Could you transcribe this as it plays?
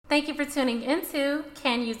Thank you for tuning into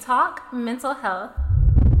Can You Talk Mental Health.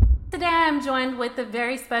 Today I am joined with a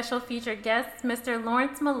very special featured guest, Mr.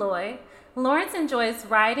 Lawrence Malloy. Lawrence enjoys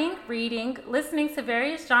writing, reading, listening to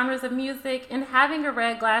various genres of music, and having a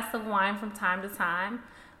red glass of wine from time to time.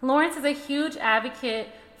 Lawrence is a huge advocate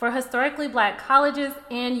for historically Black colleges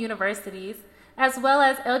and universities, as well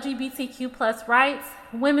as LGBTQ+ rights,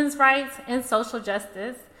 women's rights, and social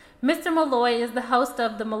justice. Mr. Malloy is the host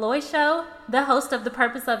of The Malloy Show, the host of The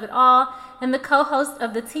Purpose of It All, and the co-host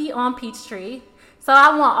of The Tea on Peachtree. So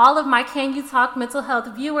I want all of my Can You Talk Mental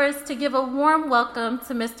Health viewers to give a warm welcome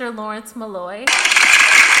to Mr. Lawrence Malloy.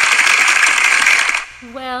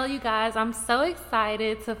 Well, you guys, I'm so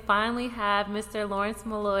excited to finally have Mr. Lawrence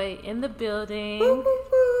Malloy in the building.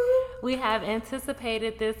 We have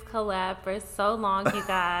anticipated this collab for so long, you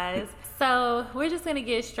guys. So we're just going to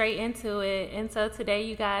get straight into it. And so today,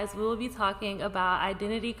 you guys, we will be talking about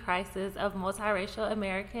identity crisis of multiracial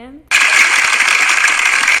Americans.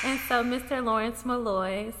 And so, Mr. Lawrence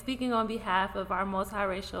Malloy, speaking on behalf of our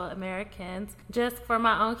multiracial Americans, just for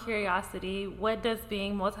my own curiosity, what does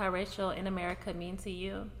being multiracial in America mean to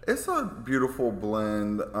you? It's a beautiful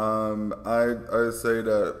blend. I say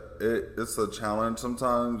that it's a challenge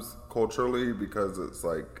sometimes culturally because it's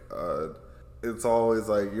like it's always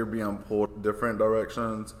like you're being pulled different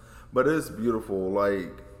directions, but it's beautiful.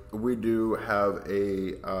 Like we do have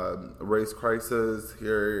a race crisis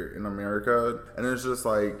here in America, and it's just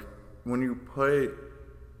like when you put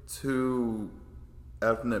two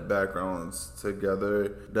ethnic backgrounds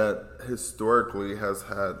together that historically has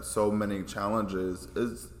had so many challenges,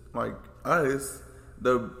 it's like us,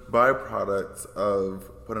 the byproducts of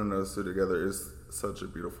putting those two together is such a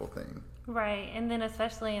beautiful thing. Right, and then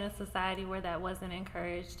especially in a society where that wasn't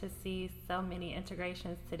encouraged, to see so many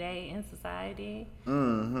integrations today in society.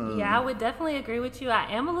 Mm-hmm. Yeah, I would definitely agree with you. I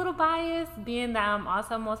am a little biased, being that I'm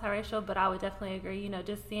also multiracial, but I would definitely agree,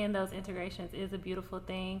 just seeing those integrations is a beautiful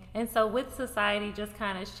thing. And so with society just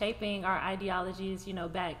kind of shaping our ideologies,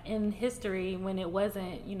 back in history when it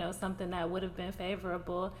wasn't, something that would have been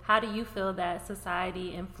favorable, how do you feel that society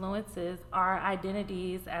influences our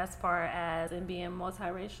identities as far as in being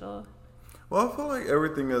multiracial? Well, I feel like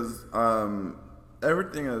everything is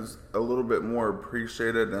a little bit more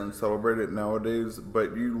appreciated and celebrated nowadays,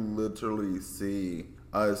 but you literally see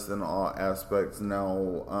us in all aspects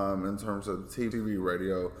now, in terms of TV,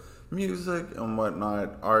 radio, music, and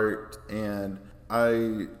whatnot, art, and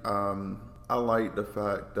I like the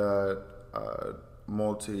fact that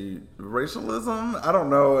multiracialism, I don't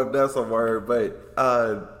know if that's a word,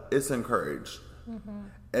 but it's encouraged. Mm-hmm.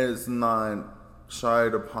 It's not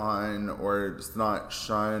shied upon, or it's not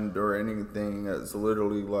shunned or anything. It's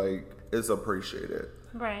literally like it's appreciated.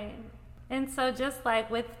 Right. And so just like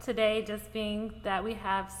with today just being that we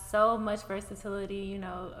have so much versatility,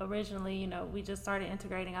 originally, we just started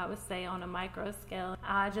integrating, I would say, on a micro scale.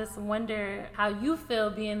 I just wonder how you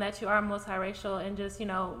feel being that you are multiracial, and just,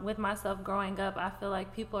 with myself growing up, I feel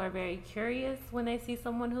like people are very curious when they see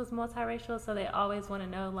someone who's multiracial, so they always want to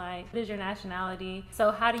know, like, what is your nationality?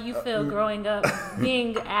 So how do you feel growing up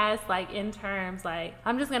being asked, like, in terms, like,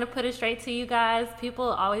 I'm just going to put it straight to you guys. People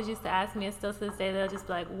always used to ask me, and still to this day, they'll just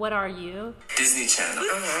be like, what are you? Disney Channel.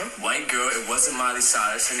 White girl, it wasn't Miley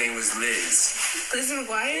Cyrus, her name was Liz. Lizzie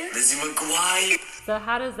McGuire? Lizzie McGuire. So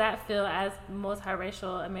how does that feel as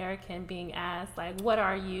multiracial American being asked, like, what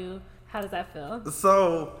are you? How does that feel?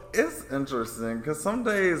 So it's interesting because some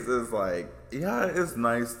days it's like, yeah, it's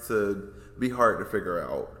nice to be hard to figure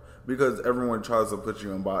out, because everyone tries to put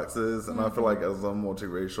you in boxes, and I feel like as a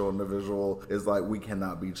multiracial individual, it's like we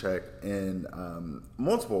cannot be checked in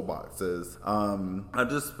multiple boxes. I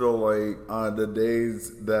just feel like the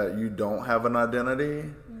days that you don't have an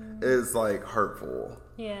identity is like hurtful.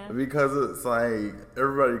 Yeah. Because it's like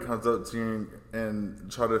everybody comes up to you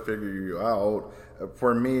and try to figure you out.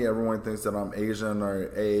 For me, everyone thinks that I'm Asian or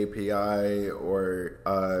AAPI or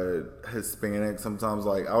Hispanic. Sometimes,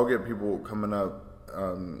 like, I'll get people coming up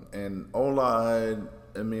and hola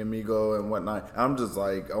and mi amigo and whatnot. I'm just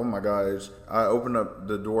like, oh my gosh. I opened up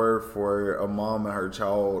the door for a mom and her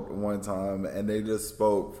child one time, and they just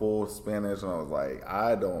spoke full Spanish, and I was like,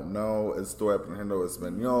 I don't know, estoy aprendiendo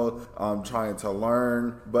español. I'm trying to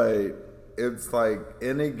learn, but it's like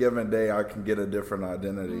any given day I can get a different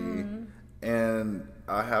identity. And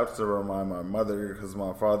I have to remind my mother, because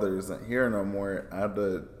my father isn't here no more, I have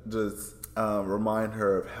to just remind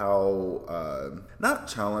her of how not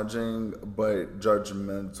challenging but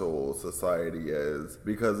judgmental society is,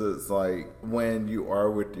 because it's like when you are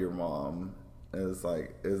with your mom, it's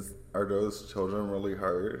like, are those children really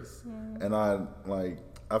hers? And I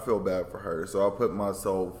I feel bad for her. So I put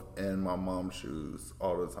myself in my mom's shoes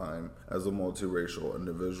all the time as a multiracial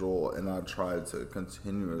individual, and I try to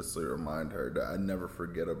continuously remind her that I never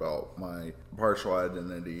forget about my partial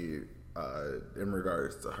identity in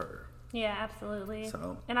regards to her. Yeah, absolutely.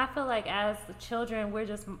 So. And I feel like as children, we're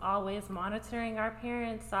just always monitoring our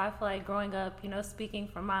parents. So I feel like growing up, speaking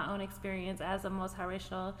from my own experience as a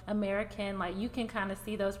multiracial American, like you can kind of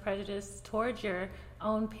see those prejudices towards your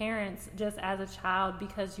own parents just as a child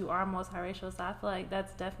because you are multiracial. So I feel like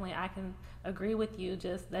that's definitely, I can agree with you,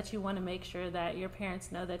 just that you want to make sure that your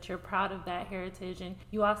parents know that you're proud of that heritage. And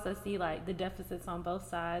you also see like the deficits on both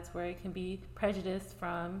sides where it can be prejudice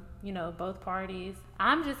from, both parties.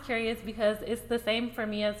 I'm just curious because it's the same for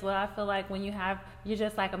me as well. I feel like when you're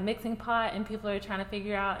just like a mixing pot and people are trying to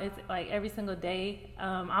figure out, it's like every single day,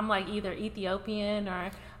 I'm like either Ethiopian or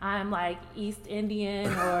I'm like East Indian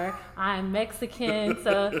or I'm Mexican.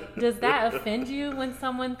 So does that offend you when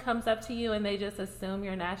someone comes up to you and they just assume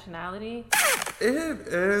your nationality? It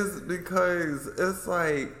is, because it's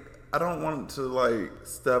like, I don't want to like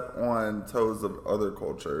step on toes of other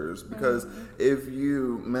cultures, because if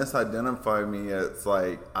you misidentify me, it's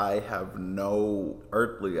like I have no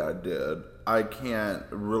earthly idea. I can't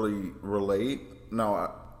really relate.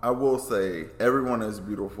 No, I will say everyone is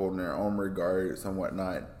beautiful in their own regards and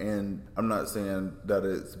whatnot, and I'm not saying that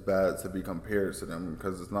it's bad to be compared to them,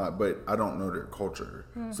 because it's not, but I don't know their culture.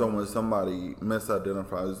 So when somebody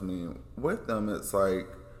misidentifies me with them, it's like,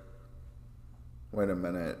 wait a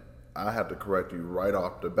minute, I have to correct you right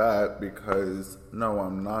off the bat, because no,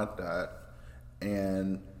 I'm not that.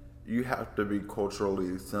 And you have to be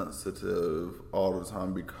culturally sensitive all the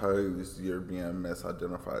time because you're being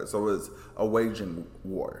misidentified. So it's a waging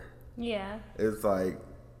war. Yeah. It's like,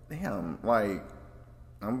 damn, like,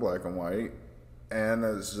 I'm black and white. And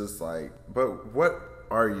it's just like, but what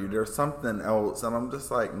are you? There's something else. And I'm just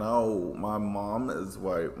like, no, my mom is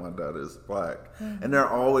white, my dad is black. And they're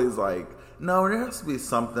always like, no, there has to be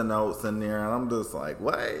something else in there. And I'm just like,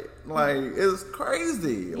 what? Like, it's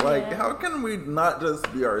crazy. Yeah. Like, how can we not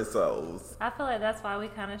just be ourselves? I feel like that's why we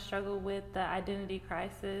kind of struggle with the identity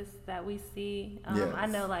crisis that we see. Yes. I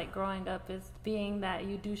know, like, growing up is being that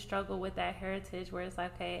you do struggle with that heritage where it's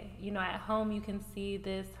like, okay, at home you can see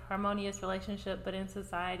this harmonious relationship, but in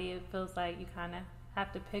society it feels like you kind of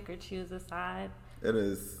have to pick or choose a side.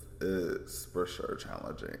 It's for sure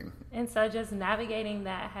challenging. And so just navigating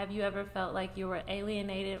that, have you ever felt like you were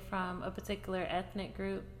alienated from a particular ethnic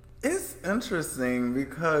group? It's interesting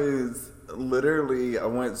because literally I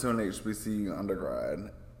went to an HBCU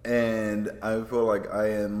undergrad, and I feel like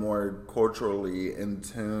I am more culturally in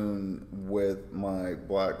tune with my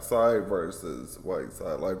black side versus white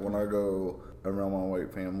side. Like when I go around my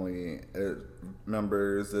white family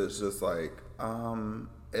members, it's just like,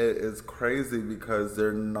 it's crazy because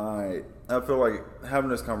they're not. I feel like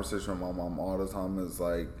having this conversation with my mom all the time is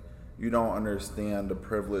like, you don't understand the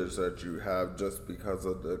privilege that you have just because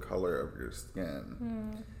of the color of your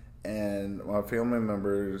skin. And my family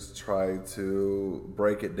members try to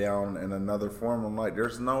break it down in another form. I'm like,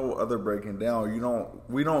 there's no other breaking down.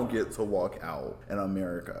 We don't get to walk out in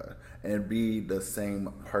America and be the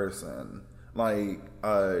same person, like,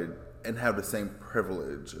 and have the same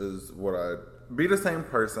privilege is what be the same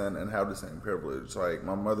person and have the same privilege. Like,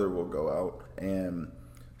 my mother will go out and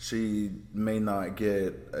she may not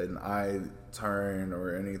get an eye turn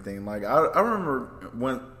or anything. Like, I remember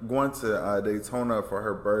going to Daytona for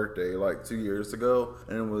her birthday like 2 years ago,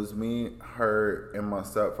 and it was me, her, and my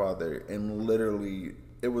stepfather, and literally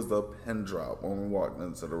it was a pin drop when we walked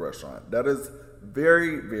into the restaurant. That is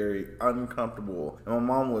very, very uncomfortable. And my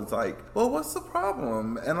mom was like, well, what's the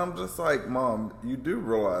problem? And I'm just like, Mom, you do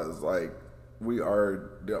realize, like, we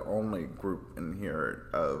are the only group in here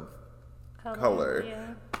of color.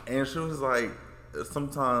 Yeah. And she was like,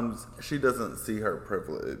 sometimes she doesn't see her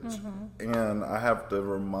privilege, and I have to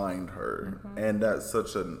remind her, and that's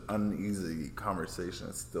such an uneasy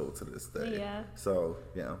conversation still to this day. Yeah. So,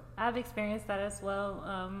 yeah. I've experienced that as well,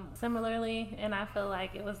 similarly, and I feel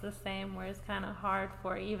like it was the same, where it's kind of hard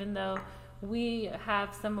for, even though we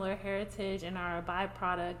have similar heritage and are a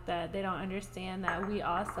byproduct, that they don't understand that we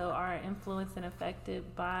also are influenced and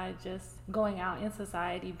affected by just going out in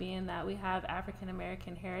society, being that we have African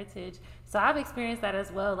American heritage. So I've experienced that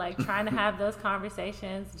as well, like trying to have those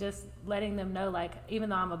conversations, just letting them know, like, even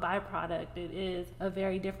though I'm a byproduct, it is a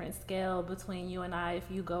very different scale between you and I if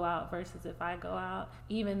you go out versus if I go out.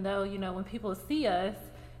 Even though, when people see us,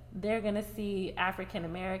 they're going to see African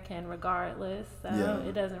American regardless. So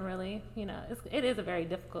it doesn't really, it is a very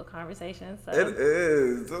difficult conversation. So it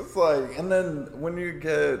is. It's like, and then when you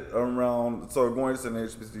get around, so going to an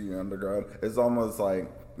HBCU undergrad, it's almost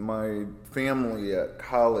like my family at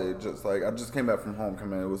college. It's like, I just came back from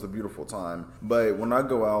homecoming. It was a beautiful time. But when I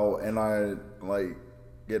go out and I, like,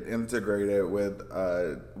 get integrated with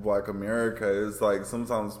Black America, it's like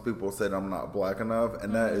sometimes people say that I'm not Black enough,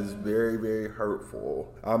 and that is very, very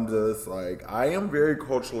hurtful. I'm just like, I am very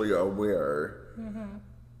culturally aware,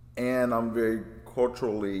 and I'm very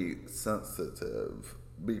culturally sensitive,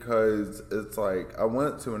 because it's like, I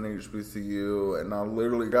went to an HBCU and I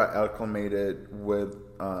literally got acclimated with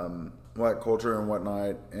Black culture and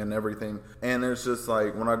whatnot and everything, and it's just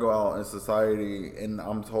like, when I go out in society and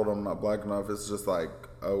I'm told I'm not Black enough, it's just like,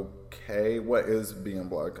 okay, what is being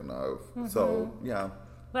Black enough? So yeah.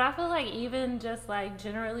 But I feel like, even just like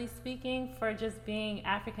generally speaking, for just being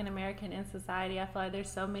African American in society, I feel like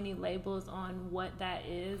there's so many labels on what that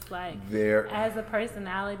is, like as a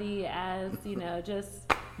personality, as, you know,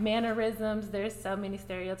 just mannerisms. There's so many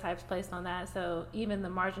stereotypes placed on that. So even the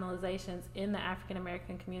marginalizations in the African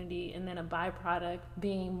American community, and then a byproduct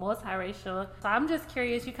being multiracial. So I'm just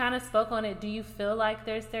curious, you kind of spoke on it. Do you feel like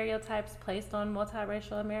there's stereotypes placed on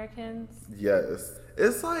multiracial Americans? Yes.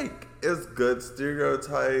 It's like, it's good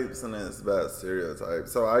stereotypes and it's bad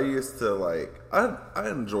stereotypes. So I used to, like, I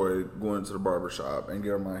enjoyed going to the barbershop and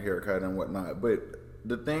getting my hair cut and whatnot. But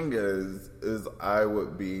the thing is I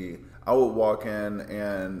would walk in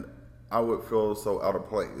and I would feel so out of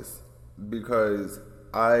place, because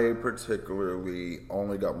I particularly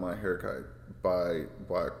only got my hair cut by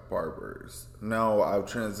Black barbers. Now I've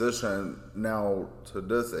transitioned now to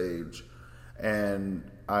this age, and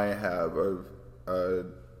I have a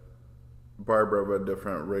barber of a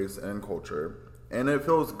different race and culture, and it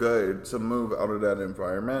feels good to move out of that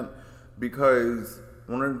environment, because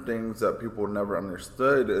one of the things that people never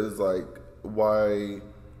understood is, like, why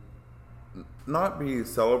not be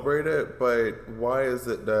celebrated, but why is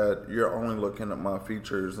it that you're only looking at my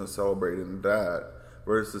features and celebrating that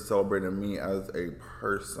versus celebrating me as a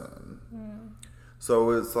person?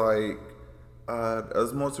 So it's like,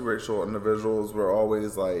 as multiracial individuals, we're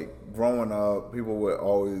always like, growing up, people would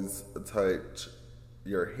always touch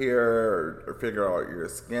your hair or figure out your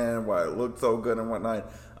skin, why it looks so good and whatnot.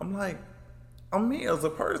 I'm like, I'm me as a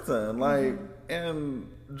person, like, and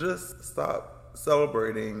just stop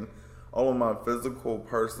celebrating all of my physical,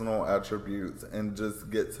 personal attributes and just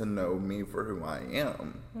get to know me for who I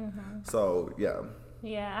am. So, yeah.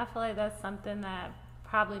 Yeah, I feel like that's something that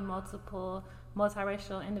probably multiple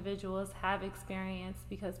multiracial individuals have experienced,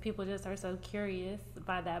 because people just are so curious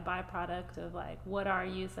by that byproduct of, like, what are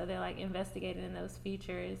you? So they're like investigating in those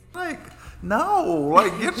features. Like, no,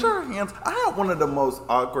 like, get your hands. I had one of the most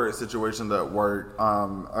awkward situations at work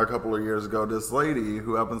a couple of years ago. This lady,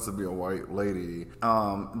 who happens to be a white lady,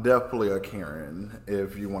 definitely a Karen,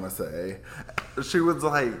 if you want to say, she was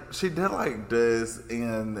like, she did like this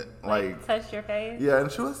and like touch your face. Yeah, and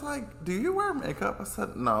she was like, "Do you wear makeup?" I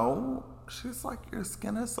said, "No." She's like, "Your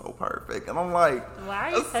skin is so perfect." And I'm like,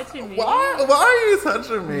 why are you touching me? Why are you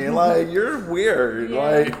touching me? Like, you're weird. Yeah.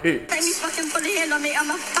 Like, fucking put a hand on me,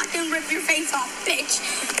 I'ma fucking rip your face off,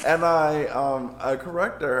 bitch. And I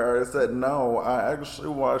corrected her. I said, "No, I actually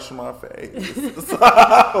washed my face."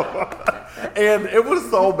 And it was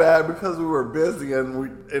so bad because we were busy,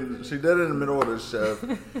 and she did it in the middle of the shift.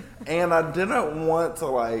 And I didn't want to,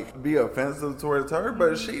 like, be offensive towards her,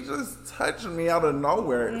 but she just touched me out of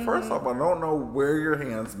nowhere. First off, I don't know where your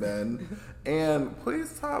hand's been. And please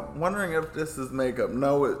stop wondering if this is makeup.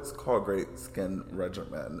 No, it's called Great Skin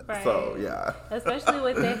Regimen. Right. So, yeah. Especially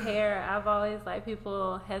with the hair. I've always, like,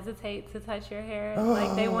 people hesitate to touch your hair.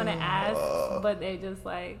 Like, they want to ask, but they just,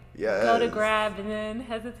 like, go to grab and then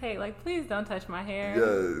hesitate. Like, please don't touch my hair.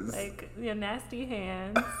 Yes. Like, your nasty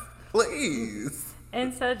hands. Please.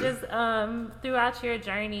 And so just throughout your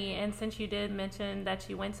journey, and since you did mention that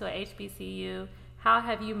you went to a HBCU, how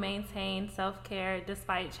have you maintained self-care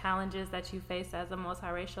despite challenges that you face as a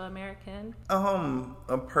multiracial American?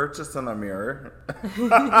 Purchasing a mirror.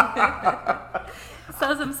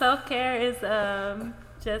 So some self-care is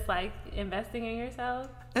just like investing in yourself?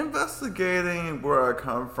 Investigating where I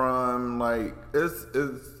come from, like, it's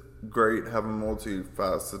great having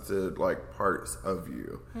multifaceted, like, parts of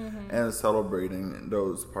you, and celebrating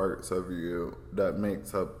those parts of you that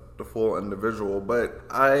makes up the full individual. But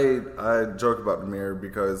I joke about the mirror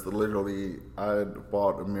because literally I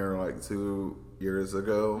bought a mirror like 2 years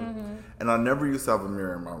ago, and I never used to have a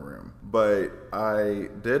mirror in my room, but I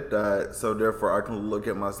did that so therefore I can look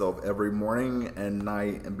at myself every morning and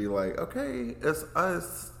night and be like, okay, it's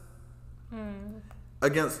us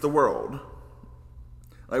against the world.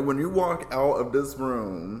 Like, when you walk out of this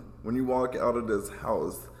room, when you walk out of this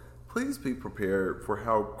house, please be prepared for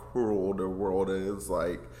how cruel the world is.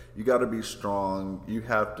 Like, you got to be strong. You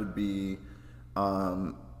have to be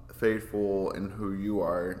faithful in who you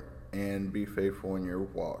are and be faithful in your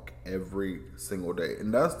walk every single day.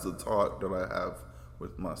 And that's the talk that I have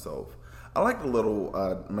with myself. I like the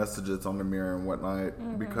little messages on the mirror and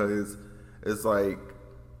whatnot because it's like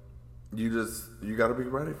you got to be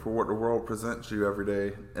ready for what the world presents you every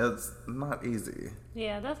day. It's not easy.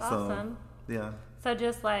 Yeah, that's awesome. Yeah. So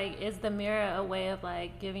just like, is the mirror a way of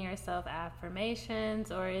like giving yourself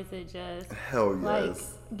affirmations, or is it just Hell yes.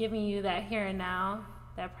 like giving you that here and now,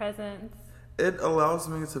 that presence? It allows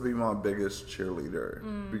me to be my biggest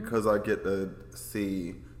cheerleader because I get to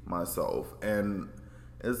see myself. And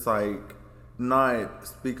it's like, not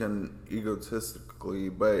speaking egotistically,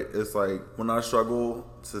 but it's like when I struggle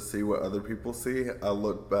to see what other people see, I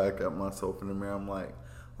look back at myself in the mirror. I'm like,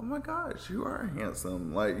 oh my gosh, you are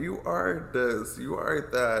handsome. Like, you are this, you are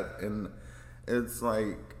that. And it's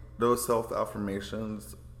like those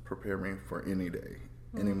self-affirmations prepare me for any day,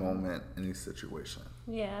 any moment, any situation.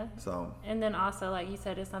 Yeah. So. And then also, like you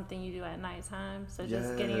said, it's something you do at nighttime. So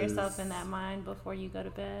just getting yourself in that mind before you go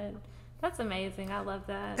to bed. That's amazing. I love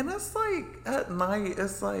that. And it's like, at night,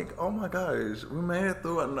 it's like, oh my gosh, we made it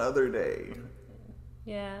through another day.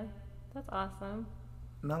 Yeah. That's awesome.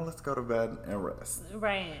 Now let's go to bed and rest.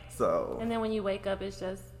 Right. So. And then when you wake up, it's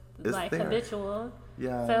just like there. Habitual.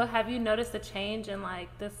 Yeah. So have you noticed a change in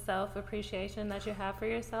like this self-appreciation that you have for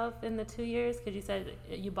yourself in the 2 years? Because you said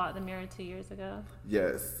you bought the mirror 2 years ago.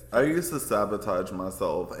 Yes. I used to sabotage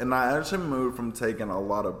myself. And I actually moved from taking a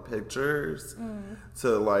lot of pictures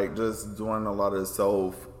to like just doing a lot of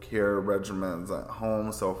self-care regimens at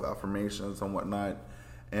home, self-affirmations and whatnot.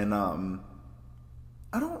 And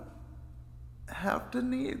I don't have the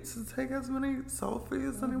need to take as many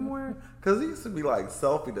selfies anymore, because it used to be like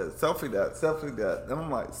selfie that, selfie that, selfie that, and I'm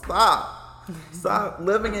like, stop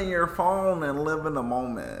living in your phone and live in the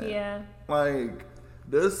moment. Yeah, like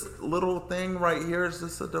this little thing right here is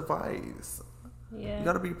just a device. Yeah, you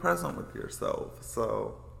got to be present with yourself.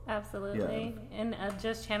 So absolutely. Yeah. And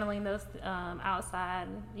just channeling those outside,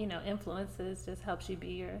 influences just helps you be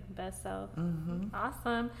your best self.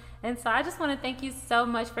 Awesome. And so I just want to thank you so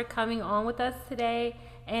much for coming on with us today.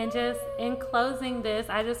 And just in closing this,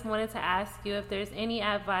 I just wanted to ask you if there's any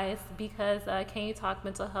advice, because Can You Talk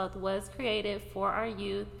Mental Health was created for our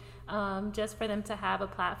youth, just for them to have a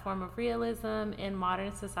platform of realism in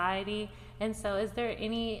modern society. And so is there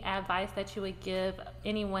any advice that you would give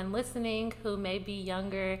anyone listening who may be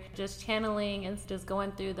younger, just channeling and just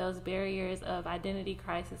going through those barriers of identity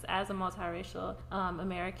crisis as a multiracial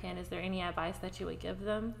American? Is there any advice that you would give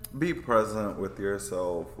them? Be present with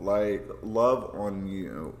yourself. Like, love on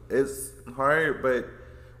you. It's hard, but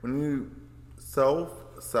when you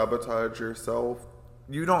self-sabotage yourself,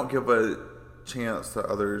 you don't give a chance to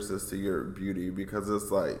others to see your beauty, because it's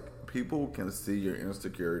like, people can see your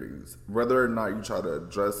insecurities. Whether or not you try to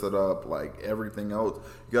dress it up like everything else,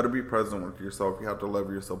 you got to be present with yourself. You have to love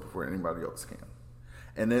yourself before anybody else can.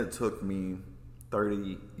 And it took me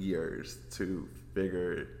 30 years to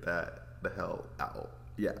figure that the hell out.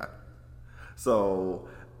 Yeah. So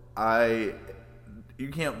you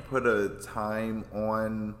can't put a time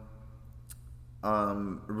on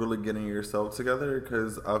really getting yourself together,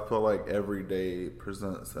 because I feel like every day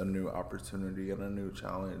presents a new opportunity and a new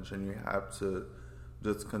challenge, and you have to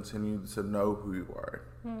just continue to know who you are.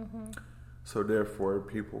 So therefore,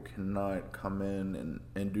 people cannot come in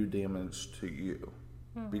and do damage to you,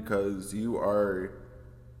 because you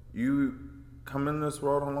come in this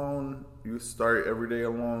world alone, you start every day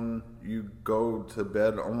alone, you go to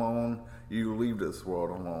bed alone, you leave this world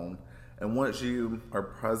alone. And once you are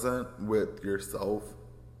present with yourself,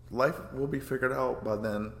 life will be figured out by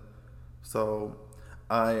then. So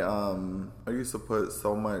I used to put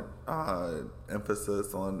so much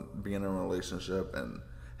emphasis on being in a relationship and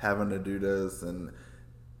having to do this and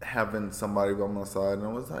having somebody by my side. And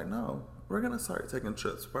I was like, no, we're going to start taking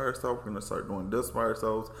trips by ourselves. We're going to start doing this by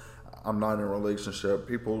ourselves. I'm not in a relationship.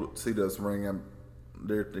 People see this ring and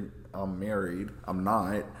they think I'm married. I'm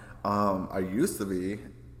not. I used to be.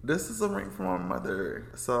 This is a ring from my mother.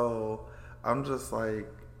 So I'm just like,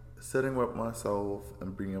 sitting with myself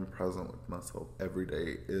and being present with myself every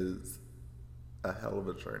day is a hell of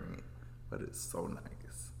a journey, but it's so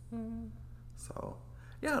nice. So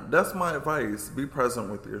yeah, that's my advice. Be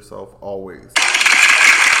present with yourself always.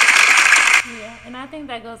 Yeah, And I think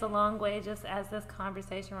that goes a long way just as this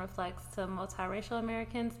conversation reflects to multiracial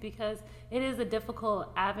Americans, because it is a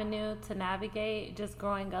difficult avenue to navigate just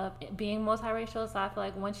growing up being multiracial. So I feel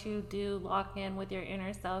like once you do lock in with your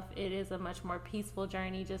inner self, it is a much more peaceful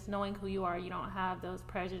journey. Just knowing who you are, you don't have those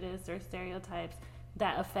prejudices or stereotypes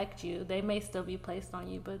that affect you. They may still be placed on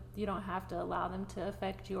you, but you don't have to allow them to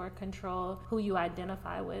affect you or control who you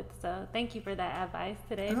identify with. So thank you for that advice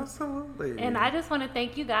today. Absolutely. And I just want to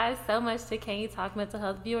thank you guys so much, to Can You Talk Mental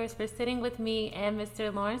Health viewers, for sitting with me and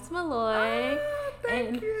Mr. Lawrence Malloy.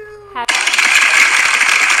 Thank you.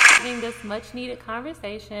 Having this much needed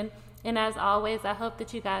conversation. And as always, I hope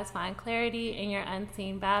that you guys find clarity in your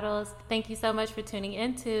unseen battles. Thank you so much for tuning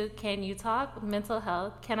into Can You Talk Mental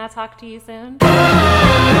Health. Can I talk to you soon?